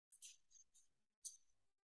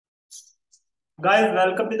Guys,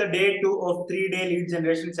 welcome to the day 2 of 3-day lead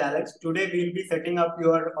generation challenge. Today we'll be setting up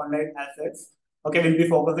your online assets. Okay, we'll be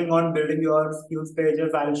focusing on building your skills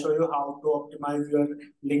pages. I'll show you how to optimize your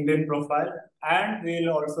LinkedIn profile, and we'll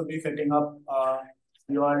also be setting up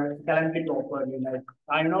your Calendly properly. Like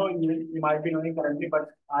I know you might be knowing Calendly, but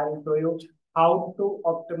I'll show you how to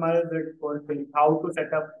optimize it for sales, how to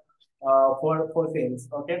set up for sales.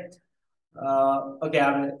 Okay. Okay, I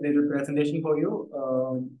have a little presentation for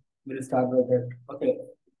you. We'll start with it. Okay,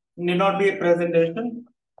 need not be a presentation.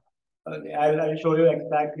 Okay, I'll show you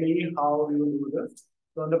exactly how you do this.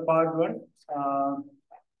 So on the part one,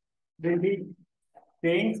 we'll be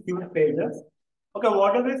saying skewed pages. Okay,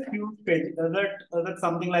 what is a skewed page? Is it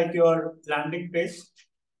something like your landing page?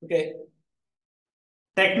 Okay,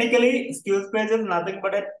 technically, skewed page is nothing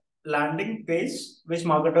but a landing page which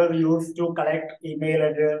marketers use to collect email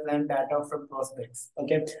address and data from prospects.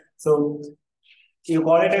 Okay, so you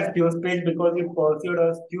call it a skews page because you pursued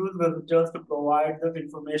a skews visitors to provide this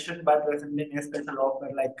information by presenting a special offer.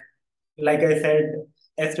 Like I said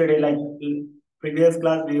yesterday, like previous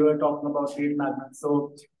class, we were talking about lead magnets.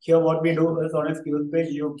 So here, what we do is on a skews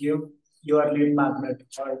page, you give your lead magnet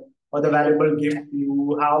or the valuable gift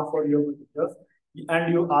you have for your visitors,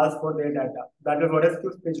 and you ask for their data. That is what a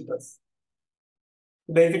skews page does.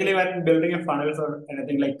 Basically, when building a funnels or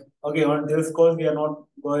anything like, okay, on this course, we are not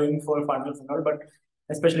going for funnels and all, but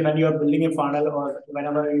especially when you are building a funnel or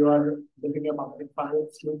whenever you are building a marketing funnel,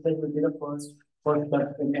 skill set will be the first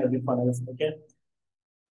step in every funnels. Okay.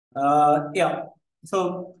 Yeah.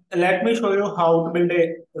 So let me show you how to build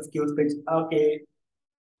a skills page. Okay.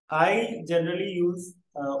 I generally use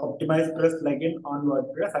Optimize Press plugin on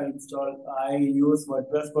WordPress. I use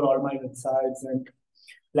WordPress for all my websites and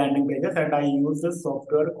landing pages, and I use this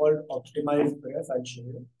software called Optimize Press. I'll show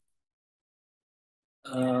you.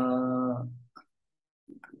 Uh,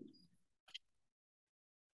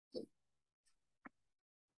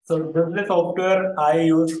 so this is the software I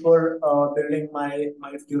use for building my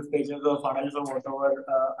skills pages or funnels or whatever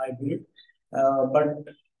I build. But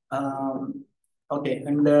okay,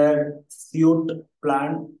 in the suite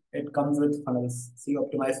plan, it comes with funnels. See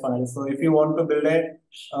optimize funnels. So if you want to build a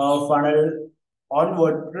funnel on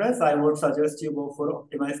WordPress, I would suggest you go for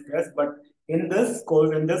optimize press. But in this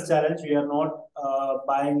course, in this challenge, we are not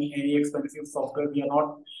buying any expensive software. We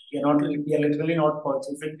are literally not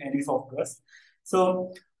purchasing any softwares.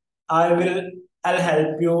 So I will I'll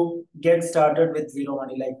help you get started with zero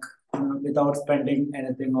money, like without spending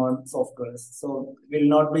anything on softwares. So will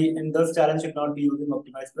not be in this challenge, will not be using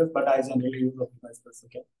Optimize Plus, but I generally use Optimize Plus.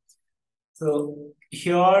 Okay. So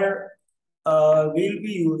here we'll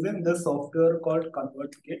be using the software called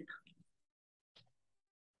Convertkit.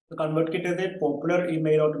 The Convertkit is a popular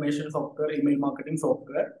email automation software, email marketing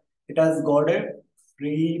software. It has got a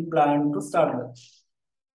free plan to start with.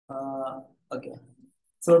 Okay.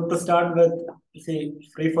 So to start with, say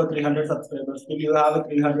free for 300 subscribers. If you have a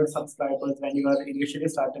 300 subscribers when you are initially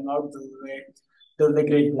starting out, this is a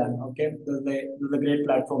great plan. Okay, this is a great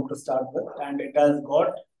platform to start with, and it has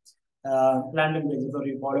got landing pages or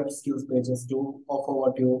you call it skills pages to offer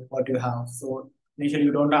what you have. So initially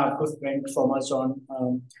you don't have to spend so much on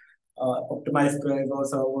optimized price or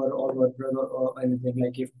server or WordPress or anything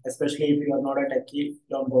like if especially if you are not a techie,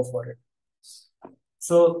 don't go for it.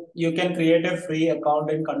 So you can create a free account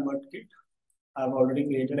in ConvertKit. I've already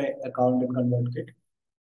created an account in ConvertKit.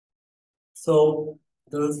 So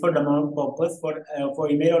this is for demo purpose for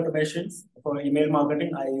email automations for email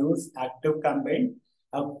marketing. I use ActiveCampaign.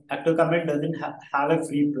 ActiveCampaign doesn't have a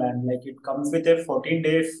free plan. Like it comes with a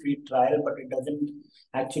 14-day free trial, but it doesn't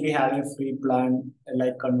actually have a free plan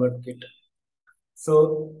like ConvertKit.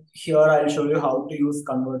 So here I'll show you how to use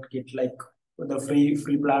ConvertKit, like the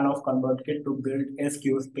free plan of ConvertKit to build a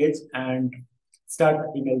SKUs page and start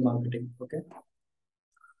email marketing. Okay.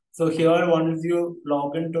 So here, once you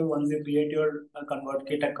create your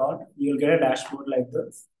ConvertKit account, you'll get a dashboard like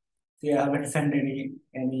this. See, I haven't sent any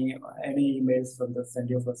emails from the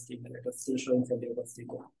send your first email. It is still showing send your first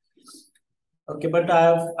email. Okay, but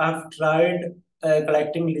I've tried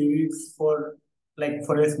collecting leads for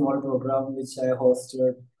a small program which I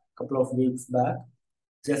hosted a couple of weeks back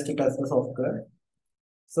just to test the software.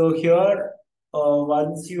 So here,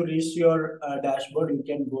 once you reach your dashboard, you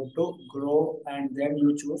can go to grow and then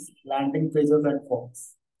you choose landing pages and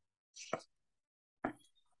forms.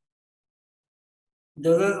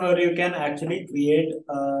 This is where you can actually create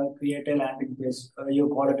a landing page. You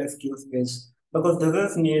call it a skills page because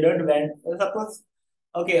this is needed when suppose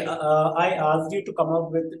okay, I asked you to come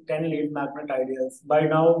up with 10 lead magnet ideas. By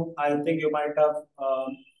now, I think you might have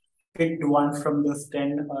picked one from this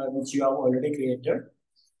 10 which you have already created.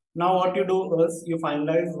 Now what you do is you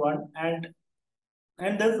finalize one, and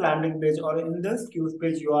this landing page or in this queues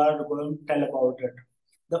page you are going to tell about it.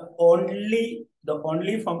 The only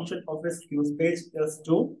function of a queues page is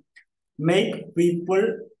to make people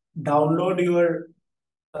download your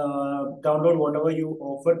download whatever you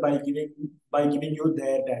offer by giving you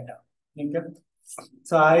their data. Okay.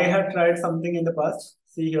 So I have tried something in the past.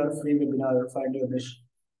 See here, free webinar, find your niche.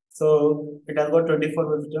 So it has got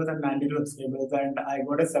 24 visitors and 92 subscribers, and I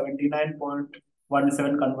got a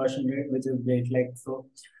 79.17 conversion rate, which is great. Like so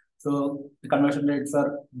the conversion rates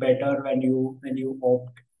are better when you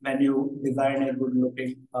design a good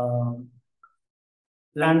looking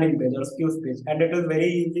landing page or SKUs page, and it is very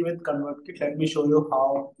easy with ConvertKit. Let me show you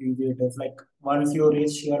how easy it is. Like once you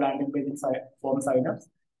reach your landing page in form signups,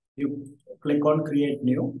 you click on create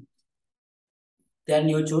new, then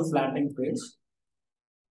you choose landing page.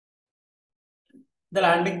 The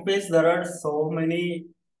landing page, there are so many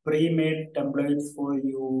pre-made templates for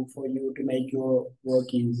you to make your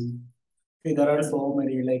work easy. See, there are so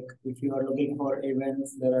many. Like if you are looking for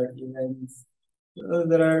events, there are events.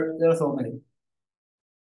 There are so many.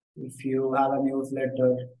 If you have a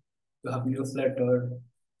newsletter, you have newsletter.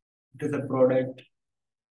 It is a product.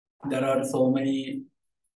 There are so many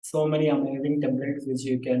amazing templates which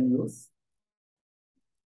you can use.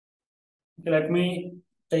 Okay, let me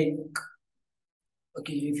take.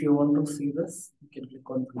 Okay, if you want to see this, you can click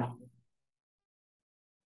on preview.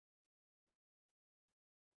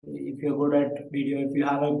 If you're good at video, if you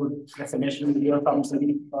have a good presentation video,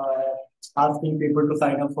 something asking people to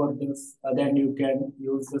sign up for this, then you can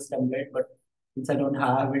use this template. But since I don't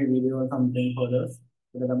have a video or something for this,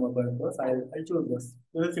 for the demo purpose, I'll choose this.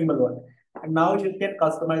 It's a simple one. And now you can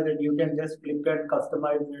customize it. You can just click and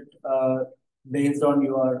customize it based on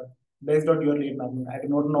your based on your lead magnet. I do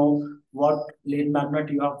not know what lead magnet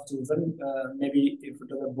you have chosen. Maybe if it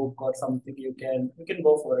is a book or something, you can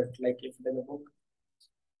go for it. Like if it is a book,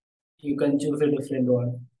 you can choose a different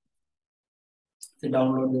one to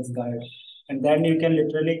download this guide, and then you can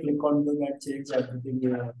literally click on this and change everything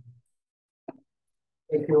you want.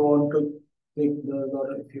 If you want to pick this,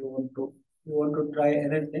 or if you want to try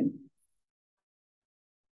anything.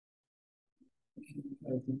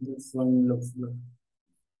 I think this one looks good.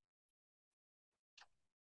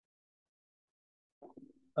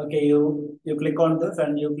 Okay, you click on this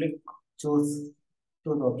and you click choose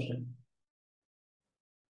option.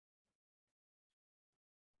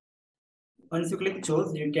 Once you click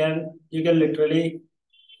choose, you can literally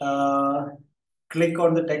uh, click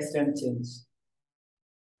on the text and change.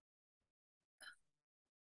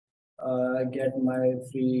 Get my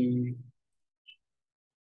free.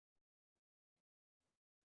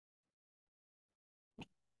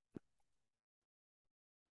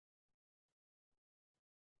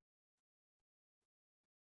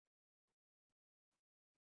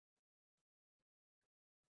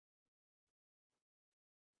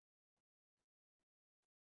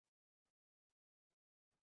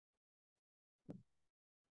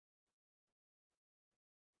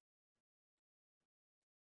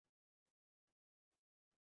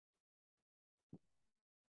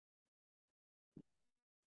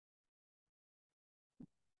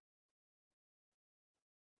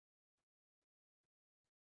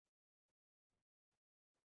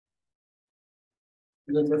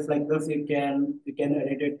 Just like this, you can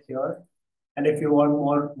edit it here. And if you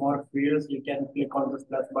want more fields, you can click on this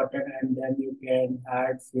plus button, and then you can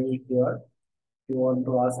add field here if you want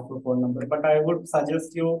to ask for phone number. But I would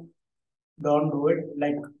suggest you don't do it.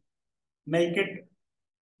 Like make it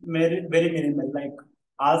very very minimal. Like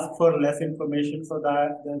ask for less information so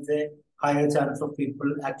that there's a higher chance of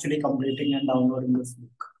people actually completing and downloading this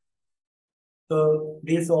book. So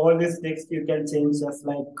all these text you can change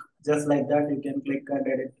just like that. You can click and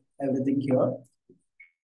edit everything here.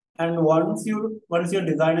 And once your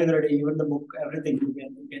design is ready, even the book, everything you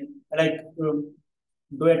can like do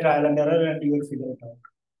a trial and error and you will figure it out.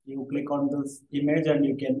 You click on this image and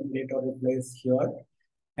you can later replace here.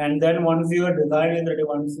 And then once your design is ready,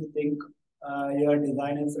 once you think your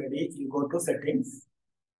design is ready, you go to settings.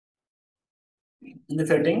 In the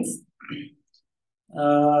settings,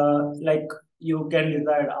 like you can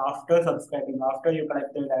decide after subscribing, after you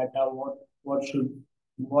collect the data, what should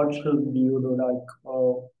what should you do, like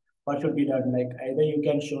what should be done. Like either you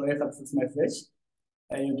can show a success message,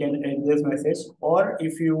 you can end this message, or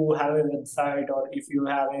if you have a website, or if you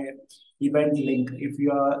have a event link, if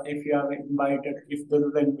you have invited, if there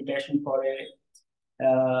is an invitation for a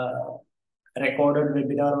recorded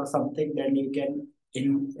webinar or something, then you can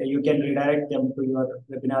redirect them to your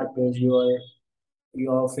webinar page,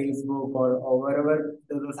 your Facebook or wherever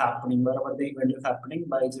this is happening, wherever the event is happening,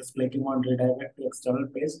 by just clicking on redirect to external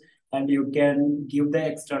page, and you can give the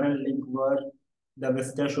external link where the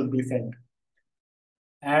visitor should be sent.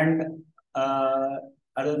 And uh,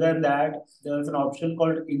 other than that, there's an option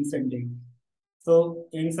called incentive. So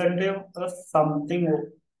incentive is something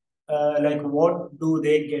like what do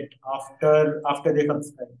they get after they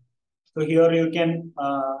subscribe. So here you can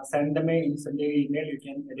send them a incentive email. You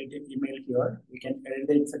can edit the email here. You can edit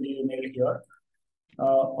the incentive email here.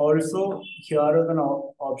 Also, here is an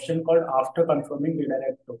option called after confirming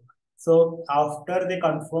redirect to. So after they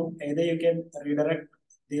confirm, either you can redirect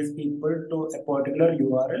these people to a particular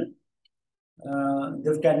URL.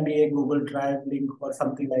 This can be a Google Drive link or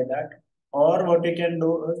something like that. Or what you can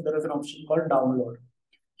do is there is an option called download.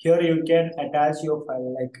 Here you can attach your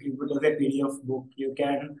file, like if it is a PDF book, you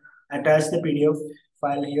can attach the PDF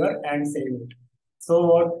file here and save it.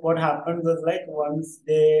 So what happens is like once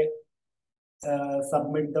they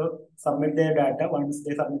submit their data, once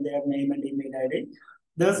they submit their name and email ID,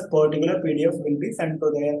 this particular PDF will be sent to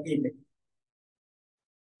their email.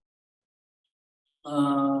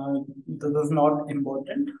 This is not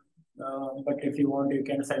important, but if you want, you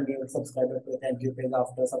can send your subscriber to a thank you page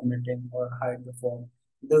after submitting or hide the form.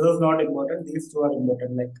 This is not important. These two are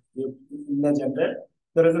important. Like you, in the general,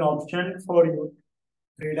 there is an option for you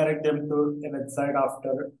to redirect them to a website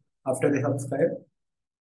after they subscribe.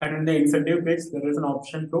 And in the incentive page, there is an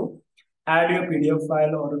option to add your PDF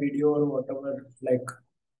file or video or whatever, like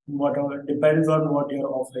whatever depends on what you're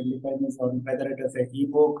offering, depends on whether it is a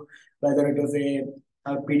ebook, whether it is a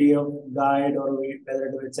PDF guide, or whether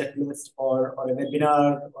it is a checklist or a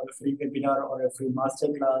webinar or a free webinar or a free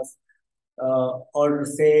masterclass, or uh,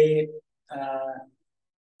 say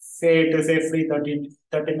it is a free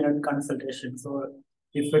 30-minute consultation. So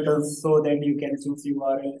if it is so, then you can choose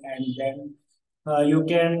URL, and then you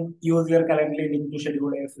can use your Calendly link to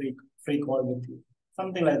schedule a free call with you.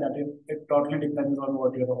 Something like that. It totally depends on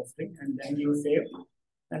what you're offering, and then you save,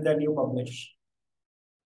 and then you publish.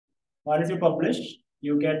 Once you publish,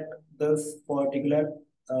 you get this particular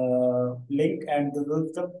link, and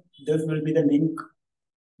this will be the link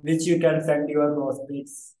which you can send your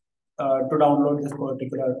prospects to download this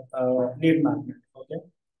particular lead magnet. Okay,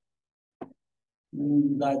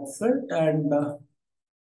 that's it. And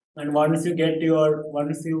once you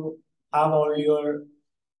have all your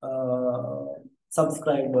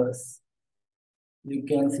subscribers, you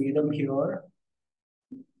can see them here.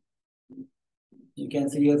 You can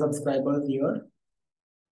see your subscribers here.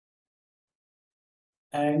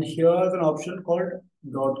 And here's an option called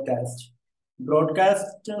broadcast.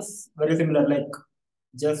 Broadcast is very similar, like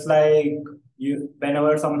just like you,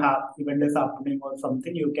 whenever event is happening or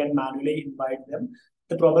something, you can manually invite them.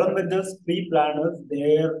 The problem with this free plan is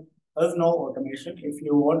there is no automation. If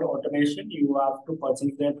you want automation, you have to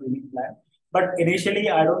purchase their premium plan. But initially,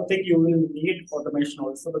 I don't think you will need automation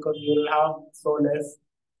also, because you will have so less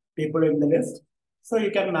people in the list. So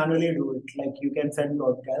you can manually do it. Like you can send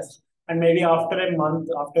broadcast, and maybe after a month,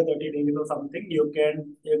 after 30 days or something, you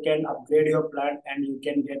can upgrade your plan and you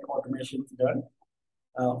can get automations done.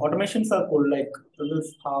 Automations are cool. Like this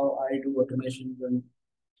is how I do automations, and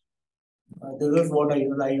this is what I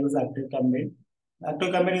use. I use Active Campaign.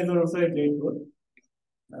 Active Campaign is also a great tool,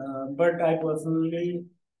 but I personally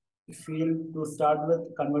feel to start with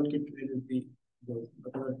Convertkit will be good,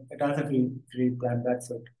 because it has a free plan.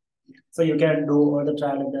 That's it. So you can do all the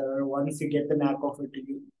trial and error. Once you get the knack of it,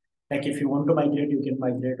 like if you want to migrate, you can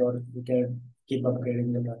migrate, or you can keep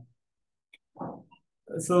upgrading the plan.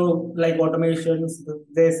 So like automations,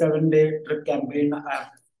 the 7-day trip campaign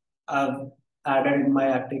I've added in my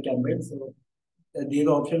active campaign. So these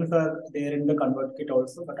options are there in the ConvertKit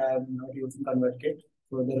also, but I am not using ConvertKit.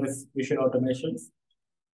 So there is visual automations,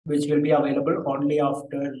 which will be available only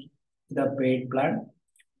after the paid plan.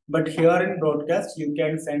 But here in broadcast, you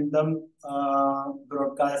can send them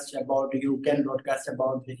you can broadcast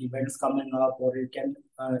about the events coming up, or you can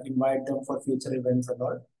invite them for future events and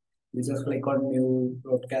all. You just click on new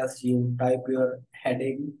broadcast, you type your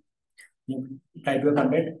heading, you type your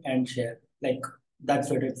content and share. Like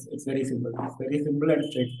that's it. It's very simple. It's very simple and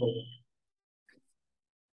straightforward.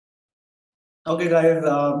 Okay, guys,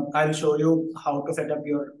 I'll show you how to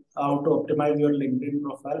optimize your LinkedIn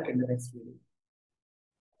profile in the next video.